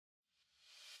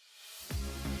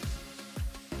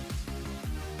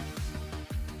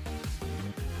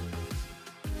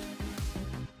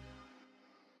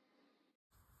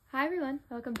Hi everyone,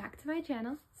 welcome back to my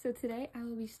channel. So today I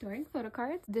will be storing photo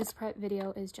cards. This prep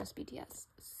video is just BTS,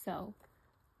 so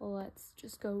let's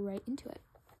just go right into it.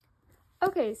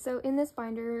 Okay, so in this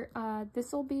binder,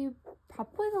 this will be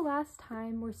probably the last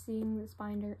time we're seeing this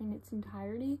binder in its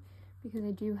entirety because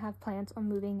I do have plans on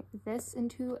moving this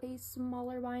into a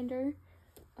smaller binder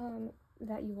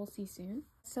that you will see soon.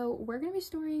 So we're going to be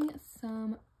storing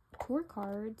some tour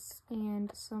cards and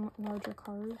some larger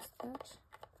cards that...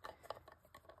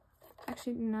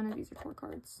 Actually, none of these are tour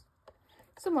cards.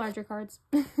 Some larger cards.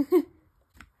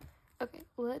 Okay,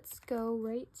 let's go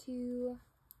right to...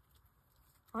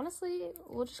 Honestly,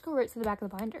 we'll just go right to the back of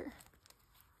the binder.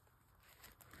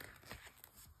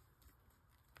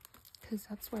 Because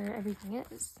that's where everything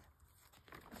is.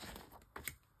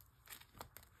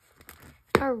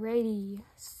 Alrighty,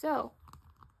 so...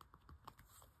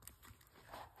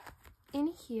 in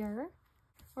here,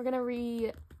 we're going to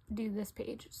redo this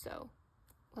page, so...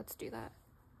 let's do that.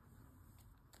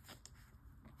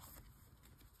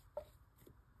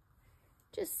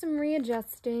 Just some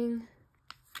readjusting.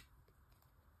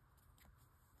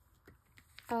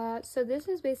 So this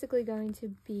is basically going to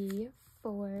be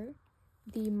for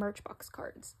the merch box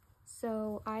cards.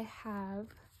 So I have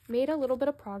made a little bit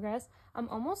of progress. I'm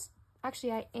almost,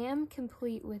 actually I am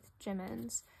complete with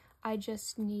Jimin's. I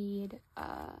just need,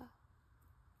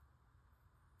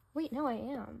 wait, no I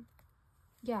am.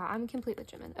 Yeah, I'm complete with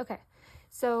Jimin. Okay,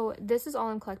 so this is all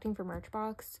I'm collecting for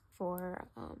Merchbox for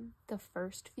the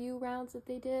first few rounds that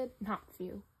they did. Not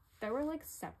few. There were like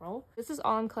several. This is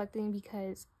all I'm collecting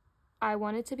because I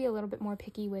wanted to be a little bit more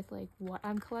picky with like what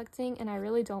I'm collecting, and I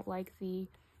really don't like the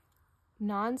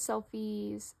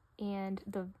non-selfies and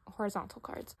the horizontal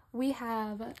cards. We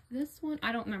have this one.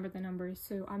 I don't remember the numbers,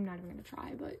 so I'm not even gonna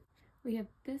try, but we have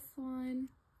this one.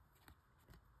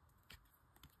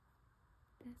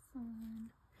 This one,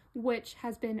 which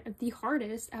has been the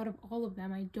hardest out of all of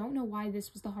them. I don't know why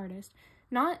this was the hardest.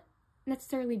 Not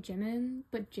necessarily Jimin,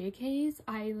 but JK's.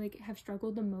 I like have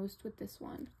struggled the most with this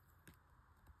one.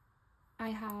 I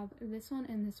have this one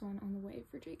and this one on the way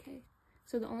for JK.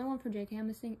 So the only one for JK I'm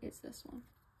missing is this one.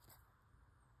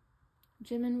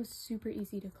 Jimin was super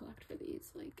easy to collect for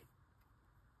these. Like,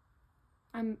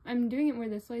 I'm doing it more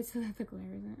this way so that the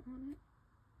glare isn't on it.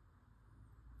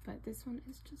 But this one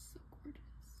is just so gorgeous.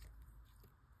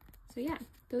 So yeah,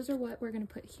 those are what we're going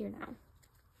to put here now.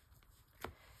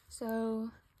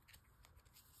 So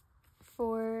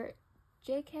for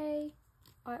JK,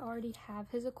 I already have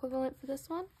his equivalent for this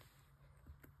one.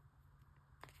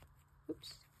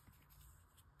 Oops.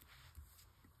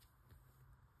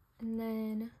 And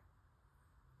then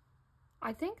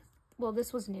I think, well,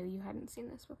 this was new. You hadn't seen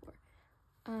this before.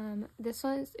 This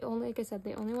one is only, like I said,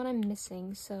 the only one I'm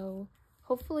missing. So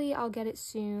hopefully I'll get it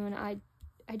soon. I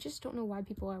just don't know why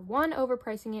people are, one,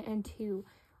 overpricing it, and two,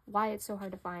 why it's so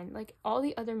hard to find. Like, all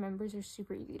the other members are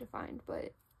super easy to find,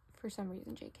 but for some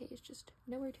reason JK is just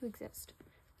nowhere to exist.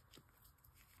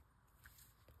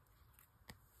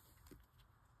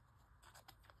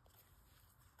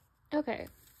 Okay,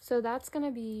 so that's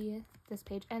gonna be this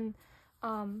page, and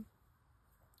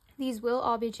these will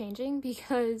all be changing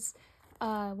because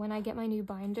when I get my new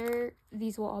binder,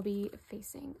 these will all be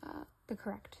facing the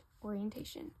correct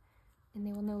orientation. And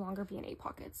they will no longer be in 8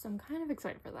 pockets. So I'm kind of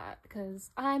excited for that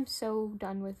because I'm so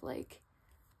done with like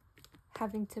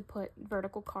having to put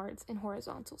vertical cards in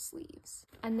horizontal sleeves.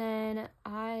 And then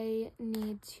I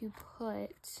need to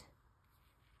put,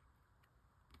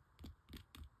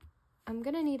 I'm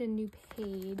gonna need a new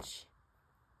page,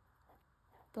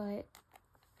 but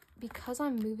because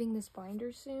I'm moving this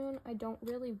binder soon, I don't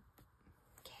really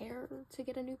care to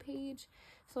get a new page.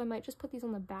 So I might just put these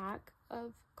on the back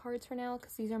of cards for now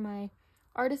because these are my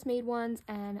artist made ones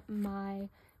and my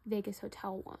Vegas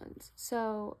Hotel ones.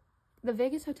 So the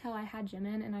Vegas Hotel, I had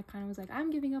Jimin and I kind of was like,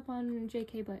 I'm giving up on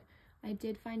JK, but I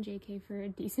did find JK for a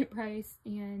decent price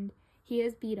and he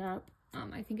is beat up.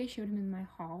 I think I showed him in my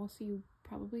haul, so you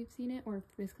probably have seen it, or if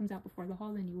this comes out before the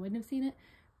haul then you wouldn't have seen it,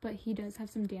 but he does have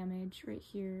some damage right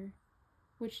here,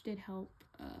 which did help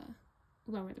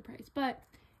lower the price. But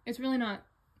it's really not,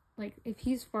 like, if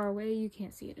he's far away you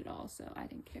can't see it at all, so I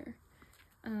didn't care.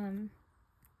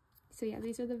 So yeah,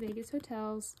 these are the Vegas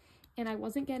hotels, and I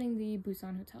wasn't getting the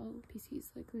Busan Hotel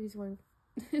PCs, like these were,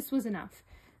 this was enough.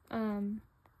 And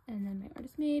then my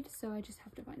artist made, so I just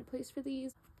have to find a place for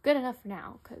these. Good enough for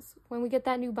now, because when we get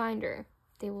that new binder,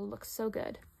 they will look so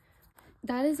good.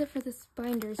 That is it for this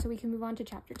binder, so we can move on to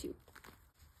chapter 2.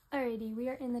 Alrighty, we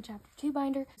are in the chapter 2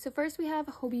 binder. So first we have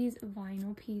Hobie's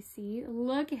vinyl PC.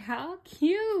 Look how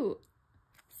cute!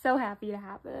 So happy to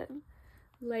have it.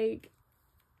 Like,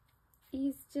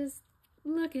 he's just,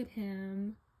 look at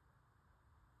him.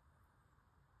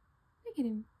 Look at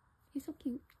him. He's so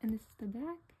cute. And this is the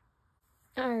back.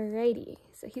 Alrighty,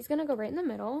 so he's gonna go right in the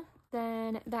middle.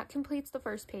 Then that completes the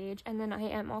first page, and then I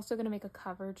am also gonna make a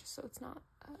cover just so it's not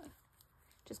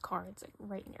just cards like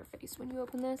right in your face when you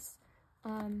open this.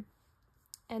 And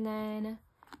then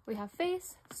we have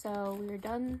face, so we were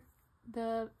done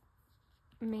the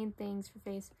main things for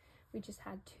face. We just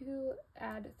had to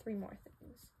add 3 more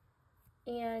things.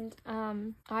 And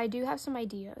I do have some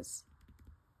ideas.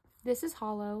 This is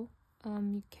hollow.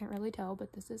 You can't really tell,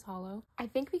 but this is hollow. I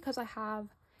think because I have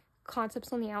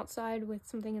concepts on the outside with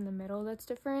something in the middle that's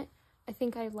different, I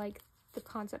think I like the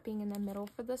concept being in the middle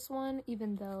for this one,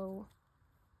 even though,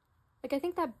 like, I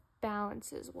think that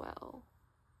balances well.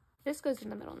 This goes in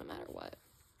the middle no matter what.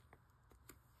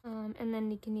 And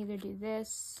then you can either do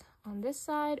this on this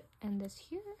side and this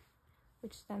here,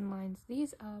 which then lines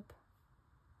these up,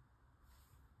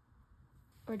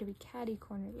 or do we catty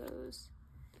corner those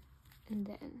and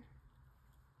then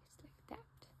just like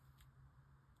that.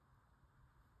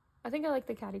 I think I like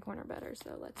the catty corner better,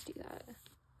 so let's do that.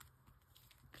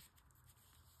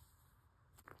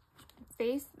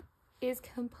 Face is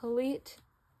complete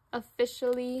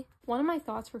officially. One of my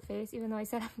thoughts for face, even though I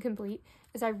said I'm complete,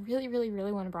 is I really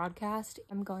want to broadcast.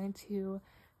 I'm going to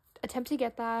attempt to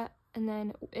get that, and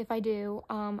then if I do,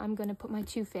 I'm going to put my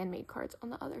 2 fan-made cards on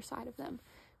the other side of them,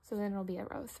 so then it'll be a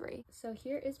row 3. So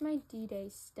here is my D-Day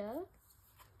stuff.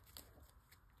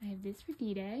 I have this for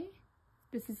D-Day.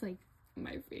 This is like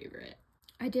my favorite.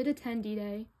 I did attend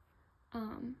D-Day,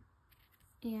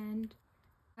 and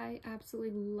I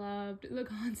absolutely loved the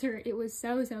concert. It was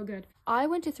so good. I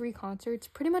went to 3 concerts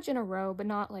pretty much in a row, but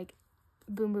not like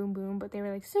boom boom boom, but they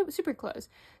were like super close.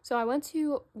 So I went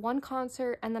to 1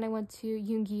 concert, and then I went to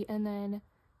Yoongi, and then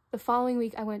the following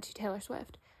week I went to Taylor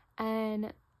Swift.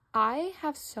 And I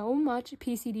have so much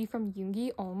PCD from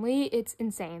Yoongi only, it's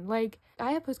insane. Like,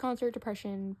 I have post-concert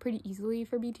depression pretty easily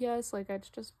for BTS. Like,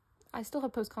 I still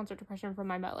have post-concert depression from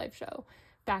my MetLife show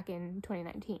back in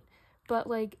 2019. But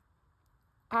like,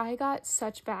 I got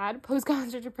such bad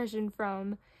post-concert depression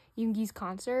from Yoongi's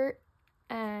concert,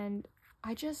 and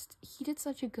he did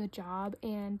such a good job,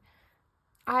 and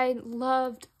I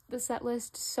loved the set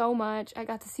list so much. I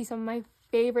got to see some of my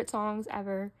favorite songs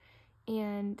ever,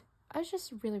 and I was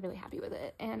just really happy with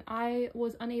it. And I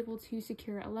was unable to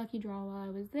secure a lucky draw while I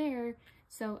was there,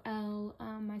 so Elle,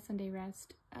 my Sunday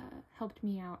rest, helped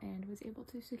me out and was able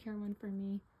to secure one for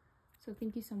me. So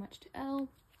thank you so much to Elle.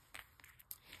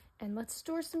 And let's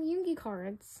store some Yoongi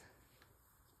cards.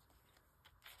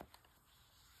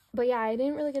 But yeah, I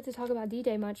didn't really get to talk about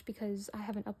D-Day much because I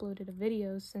haven't uploaded a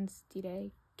video since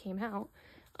D-Day came out.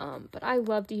 But I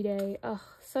love D-Day. Ugh,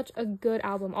 such a good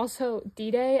album. Also,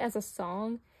 D-Day as a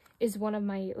song is one of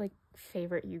my like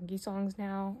favorite Yoongi songs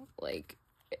now. Like,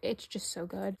 it's just so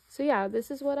good. So yeah,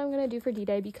 this is what I'm gonna do for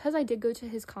D-Day. Because I did go to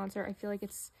his concert, I feel like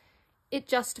it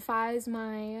justifies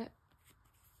my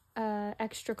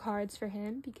extra cards for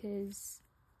him, because,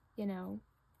 you know,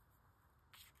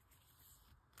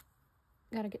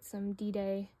 gotta get some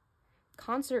D-Day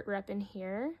concert rep in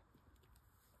here.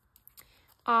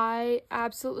 I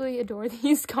absolutely adore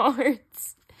these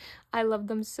cards. I love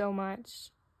them so much.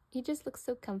 He just looks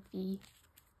so comfy.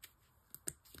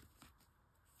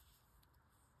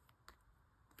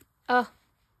 Oh,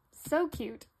 so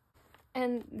cute.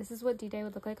 And this is what D-Day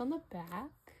would look like on the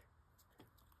back,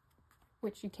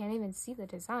 which you can't even see the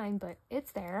design, but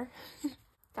it's there.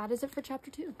 That is it for chapter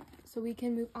 2. So we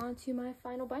can move on to my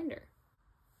final binder.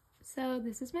 So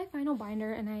this is my final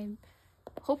binder, and I'm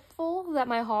hopeful that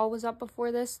my haul was up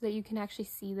before this so that you can actually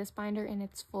see this binder in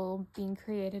its full being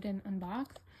created and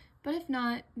unboxed. But if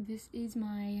not, this is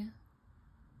my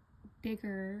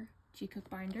bigger G-Cook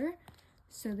binder.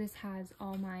 So this has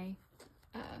all my,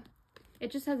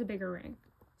 it just has a bigger ring.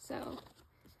 So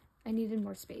I needed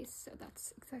more space, so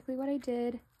that's exactly what I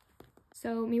did.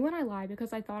 So me when I lie,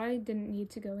 because I thought I didn't need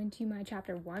to go into my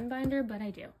chapter 1 binder, but I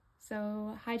do.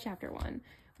 So hi chapter 1,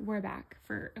 we're back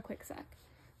for a quick sec.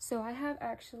 So I have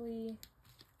actually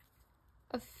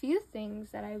a few things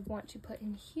that I want to put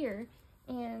in here,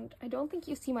 and I don't think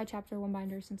you see my chapter 1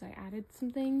 binder since I added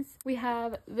some things. We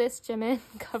have this Jimin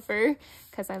cover,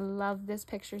 because I love this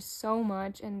picture so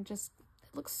much, and just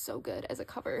it looks so good as a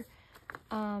cover.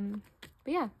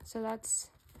 But yeah, so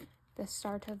that's the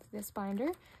start of this binder.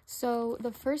 So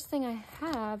the first thing I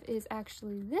have is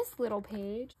actually this little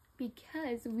page,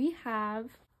 because we have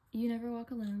You Never Walk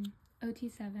Alone,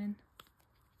 OT7.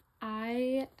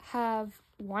 I have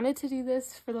wanted to do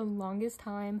this for the longest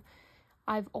time.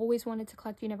 I've always wanted to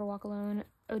collect You Never Walk Alone,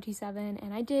 OT7,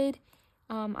 and I did.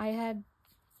 I had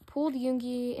pulled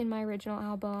Yoongi in my original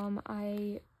album.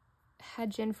 I had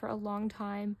Jin for a long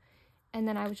time, And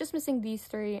then I was just missing these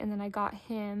 3, and then I got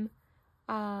him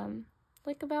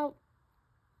like about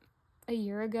a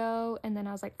year ago, and then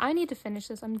I was like, I need to finish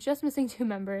this. I'm just missing 2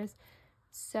 members.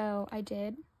 So I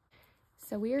did.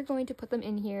 So we are going to put them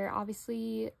in here.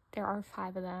 Obviously, there are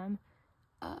 5 of them.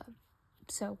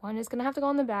 So 1 is going to have to go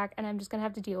on the back, and I'm just going to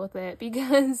have to deal with it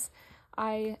because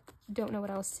I don't know what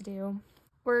else to do.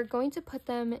 We're going to put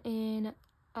them in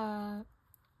fan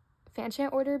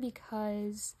chant order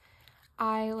because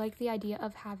I like the idea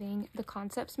of having the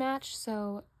concepts match.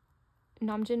 So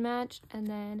Namjin match, and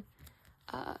then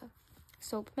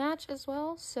soap match as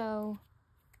well. So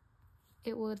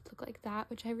it would look like that,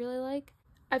 which I really like.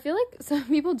 I feel like some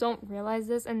people don't realize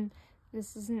this, and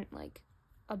this isn't like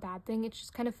a bad thing. It's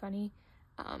just kind of funny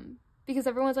because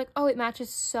everyone's like, oh, it matches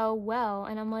so well,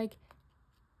 and I'm like,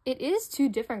 it is 2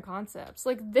 different concepts.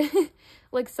 Like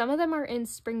like some of them are in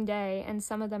Spring Day and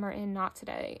some of them are in Not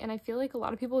Today, and I feel like a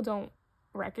lot of people don't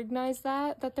recognize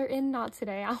that they're in Not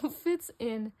Today outfits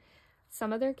in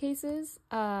some of their cases.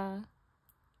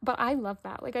 But I love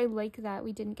that. Like, I like that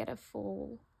we didn't get a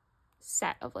full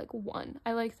set of like 1.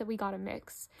 I like that we got a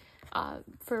mix.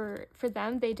 For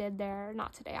them, they did their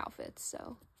Not Today outfits,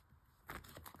 so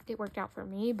it worked out for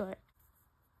me. But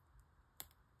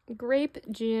Grape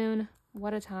June,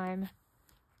 what a time.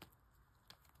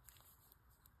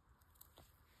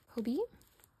 Hobie,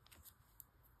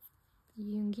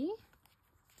 Yoongi,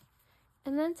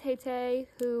 and then Tay,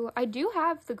 who I do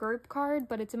have the group card,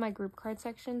 but it's in my group card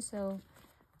section, so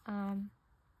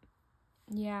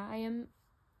yeah,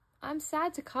 I'm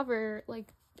sad to cover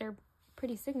like their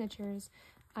pretty signatures.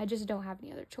 I just don't have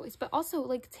any other choice. But also,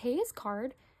 like, Tay's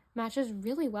card matches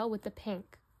really well with the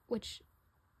pink, which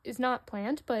is not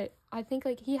planned, but I think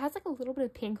like he has like a little bit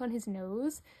of pink on his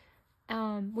nose,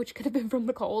 which could have been from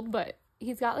the cold, but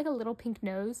he's got like a little pink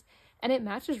nose, and it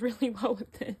matches really well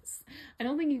with this. I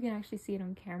don't think you can actually see it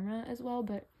on camera as well,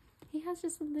 but he has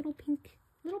just a little pink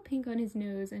on his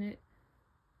nose, and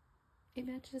it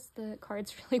matches the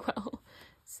cards really well.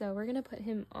 So we're gonna put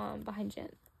him behind Jin.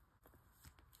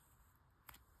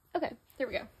 Okay, there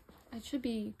we go. I should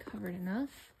be covered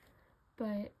enough,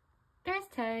 but there's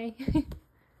Tay.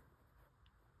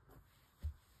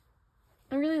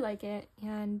 I really like it,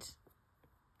 and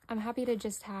I'm happy to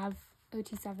just have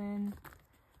OT7.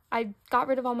 I got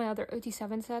rid of all my other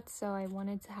OT7 sets, so I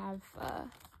wanted to have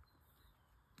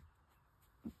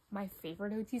my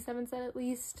favorite OT7 set at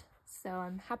least. So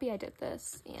I'm happy I did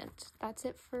this, and that's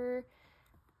it for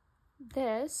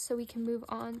this. So we can move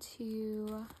on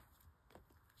to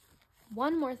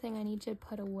one more thing I need to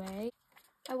put away.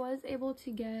 I was able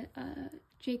to get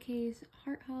JK's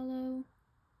Heart Hollow.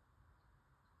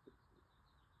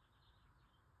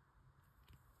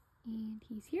 And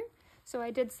he's here. So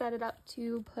I did set it up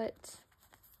to put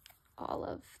all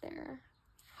of their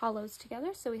hollows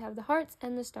together. So we have the hearts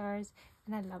and the stars,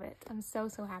 and I love it. I'm so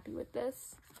happy with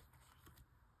this.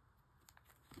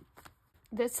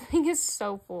 This thing is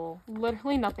so full.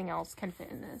 Literally nothing else can fit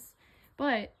in this.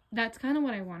 But that's kind of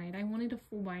what I wanted. I wanted a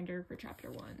full binder for chapter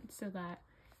 1 so that,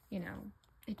 you know,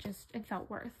 it felt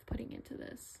worth putting into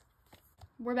this.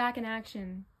 We're back in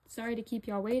action. Sorry to keep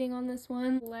y'all waiting on this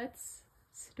one. Let's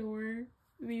store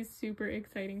these super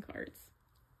exciting cards.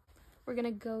 We're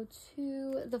gonna go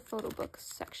to the photo book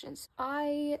sections.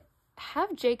 I have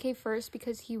JK first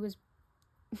because he was,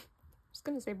 I was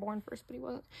gonna say born first, but he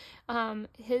wasn't.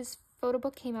 His photo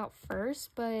book came out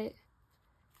first, but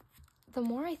the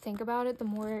more I think about it, the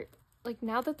more, like,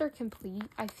 now that they're complete,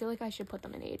 I feel like I should put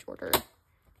them in age order.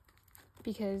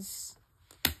 Because,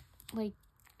 like,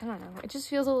 I don't know, it just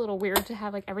feels a little weird to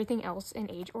have like everything else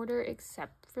in age order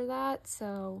except for that,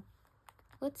 so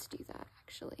let's do that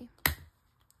actually.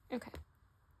 Okay.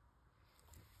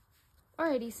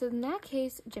 Alrighty, so in that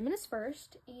case, Jimin is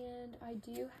first, and I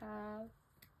do have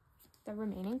the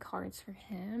remaining cards for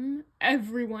him.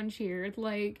 Everyone cheered.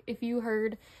 Like, if you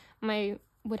heard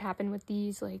what happened with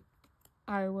these, like,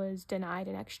 I was denied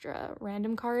an extra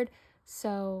random card,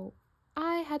 so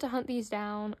I had to hunt these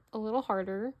down a little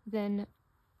harder than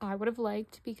I would have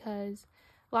liked because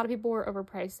a lot of people were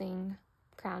overpricing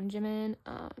Crown Jimin,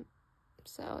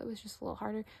 so it was just a little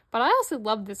harder. But I also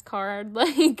love this card.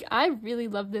 Like, I really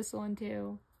love this one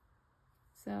too.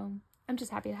 So I'm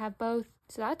just happy to have both.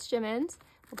 So that's Jimin's.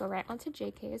 We'll go right on to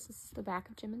JK's. This is the back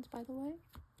of Jimin's, by the way.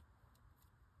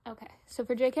 Okay, so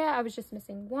for JK, I was just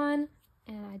missing 1,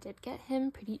 and I did get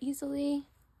him pretty easily.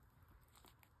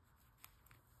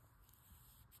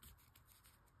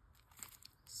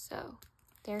 So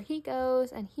there he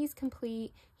goes, and he's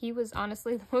complete. He was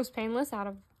honestly the most painless out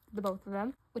of the both of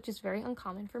them, which is very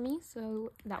uncommon for me,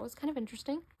 so that was kind of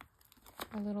interesting.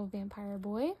 Our little vampire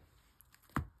boy.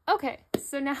 Okay,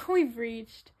 so now we've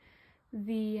reached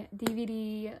the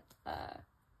DVD,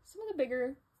 some of the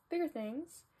bigger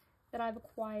things that I've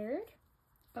acquired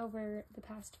over the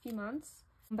past few months.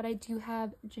 But I do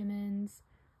have Jimin's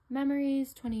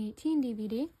Memories 2018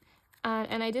 DVD.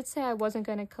 And I did say I wasn't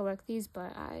going to collect these,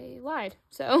 but I lied.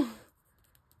 So,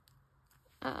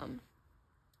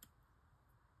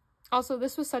 also,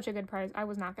 this was such a good price. I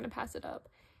was not going to pass it up.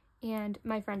 And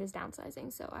my friend is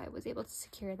downsizing, so I was able to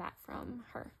secure that from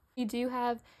her. We do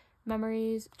have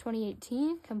Memories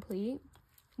 2018 complete.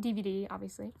 DVD,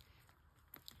 obviously.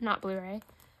 Not Blu-ray.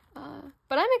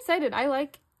 But I'm excited. I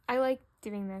like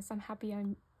doing this. I'm happy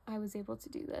I was able to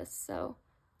do this. So,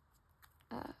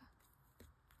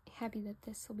 happy that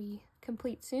this will be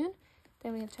complete soon.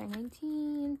 Then we have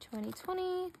 2019,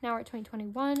 2020. Now we're at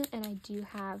 2021, and I do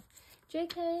have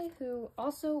JK, who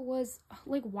also was,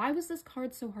 like, why was this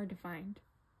card so hard to find?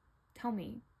 Tell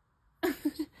me.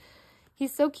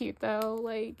 He's so cute, though.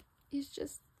 Like, he's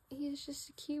just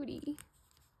a cutie.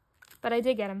 But I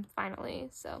did get him, finally.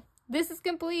 So, this is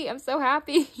complete. I'm so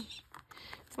happy.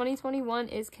 2021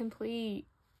 is complete.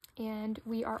 And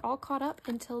we are all caught up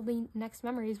until the next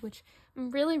Memories, which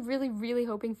I'm really, really, really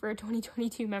hoping for a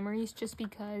 2022 Memories, just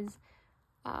because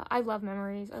I love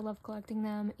Memories. I love collecting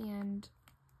them, and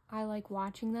I like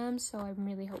watching them, so I'm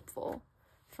really hopeful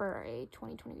for a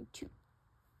 2022.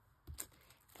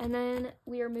 And then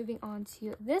we are moving on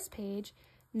to this page.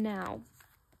 Now,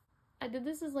 I did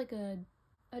this as like a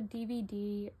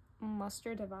DVD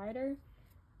muster divider,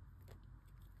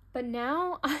 but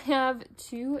now I have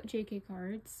 2 JK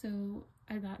cards, so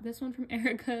I got this one from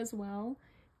Erica as well,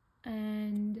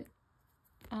 and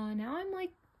now I'm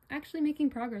like actually making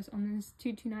progress on this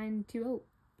 22920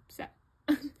 set.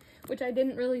 Which I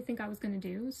didn't really think I was going to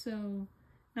do, so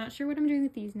not sure what I'm doing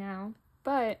with these now,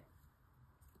 but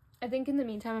I think in the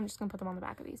meantime I'm just going to put them on the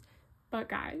back of these. But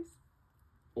guys,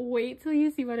 wait till you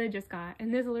see what I just got,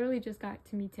 and this literally just got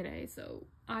to me today, so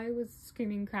I was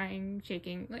screaming, crying,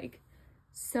 shaking, like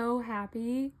so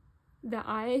happy that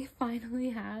I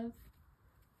finally have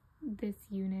this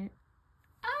unit.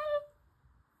 Oh,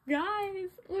 guys,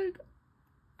 look,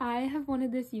 I have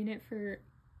wanted this unit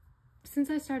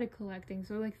since I started collecting,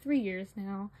 so like 3 years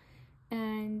now,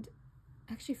 and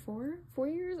actually 4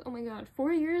 years. Oh my god,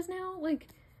 4 years now. Like,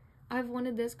 I've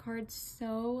wanted this card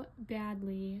so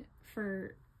badly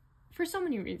for so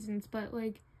many reasons, but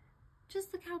like,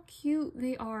 just look how cute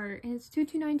they are. And it's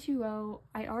 22920.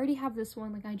 I already have this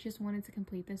one. Like, I just wanted to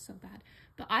complete this so bad,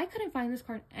 but I couldn't find this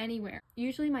card anywhere.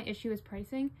 Usually my issue is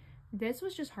pricing. This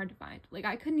was just hard to find. Like,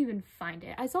 I couldn't even find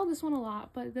it. I saw this one a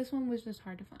lot, but this one was just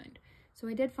hard to find. So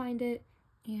I did find it,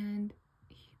 and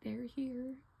they're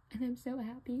here, and I'm so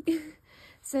happy.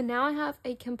 So now I have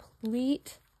a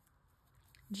complete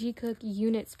G-Cook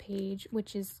units page,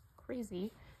 which is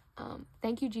crazy.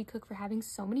 Thank you, G-Cook, for having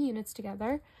so many units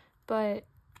together. But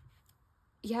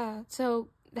yeah, so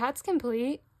that's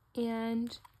complete,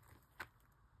 and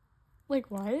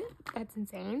like, what? That's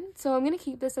insane. So I'm gonna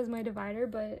keep this as my divider,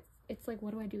 but it's like,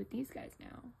 what do I do with these guys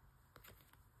now?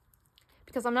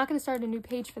 Because I'm not going to start a new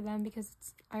page for them, because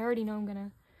I already know I'm going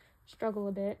to struggle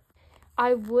a bit.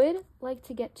 I would like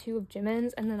to get 2 of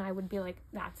Jimin's, and then I would be like,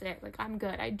 that's it. Like, I'm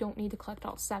good. I don't need to collect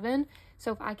all 7.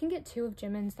 So if I can get 2 of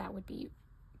Jimin's, that would be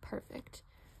perfect.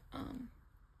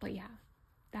 But yeah,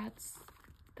 that's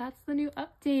the new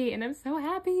update, and I'm so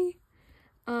happy.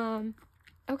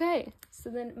 Okay, so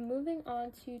then moving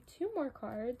on to 2 more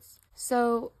cards.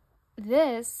 So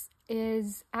this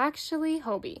is actually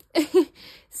Hobie.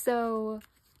 So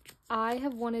I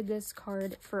have wanted this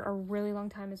card for a really long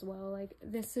time as well. Like,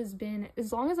 this has been,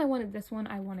 as long as I wanted this one,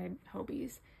 I wanted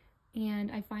Hobie's, and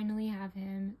I finally have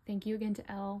him. Thank you again to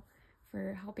Elle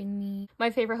for helping me. My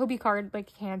favorite Hobie card,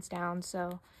 like, hands down.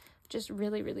 So just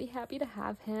really, really happy to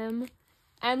have him.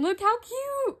 And look how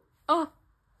cute. Oh,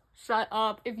 shut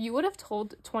up. If you would have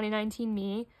told 2019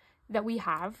 me that we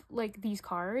have like these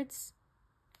cards,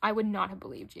 I would not have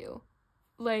believed you.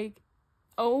 Like,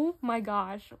 oh my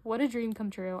gosh, what a dream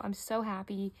come true. I'm so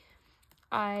happy.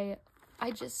 I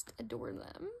just adore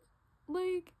them.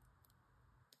 Like,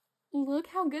 look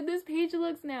how good this page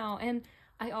looks now. And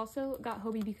I also got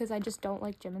Hobie because I just don't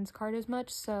like Jimin's card as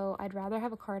much, so I'd rather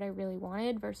have a card I really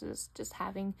wanted versus just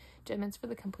having Jimin's for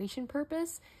the completion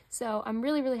purpose. So I'm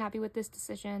really, really happy with this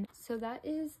decision. So that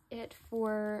is it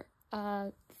for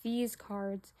these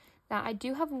cards. Now, I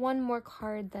do have one more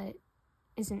card that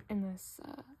isn't in this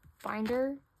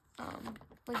binder,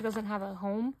 like, doesn't have a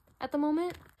home at the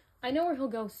moment. I know where he'll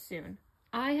go soon.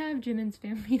 I have Jimin's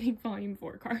Family Meeting Volume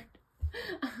 4 card.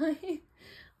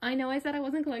 I know I said I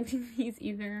wasn't collecting these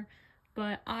either,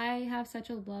 but I have such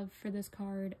a love for this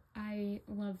card. I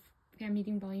love okay, I'm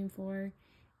reading volume 4,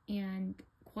 and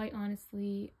quite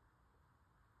honestly,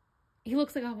 he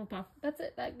looks like a Hufflepuff. That's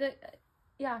it.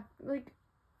 Yeah, like,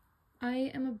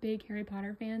 I am a big Harry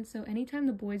Potter fan, so anytime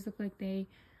the boys look like they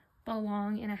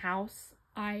belong in a house,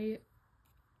 I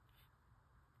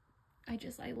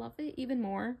love it even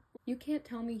more. You can't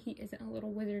tell me he isn't a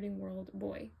little Wizarding World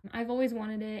boy. I've always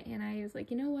wanted it, and I was like,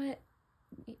 you know what?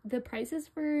 The prices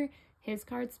for his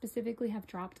cards specifically have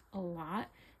dropped a lot,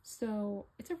 so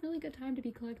it's a really good time to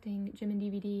be collecting gem and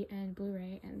DVD and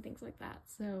Blu-ray and things like that.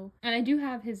 So, and I do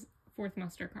have his 4th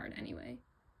muster card anyway.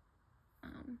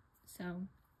 So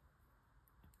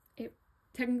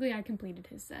technically I completed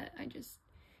his set. I just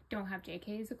don't have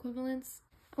JK's equivalents.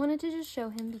 I wanted to just show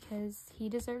him because he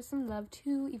deserves some love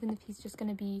too, even if he's just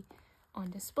gonna be on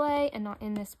display and not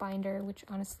in this binder, which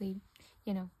honestly,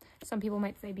 you know, some people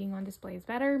might say being on display is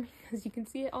better because you can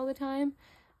see it all the time.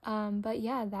 But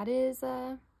yeah, that is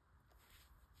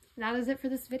it for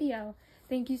this video.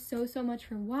 Thank you so much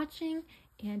for watching,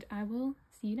 and I will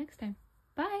see you next time.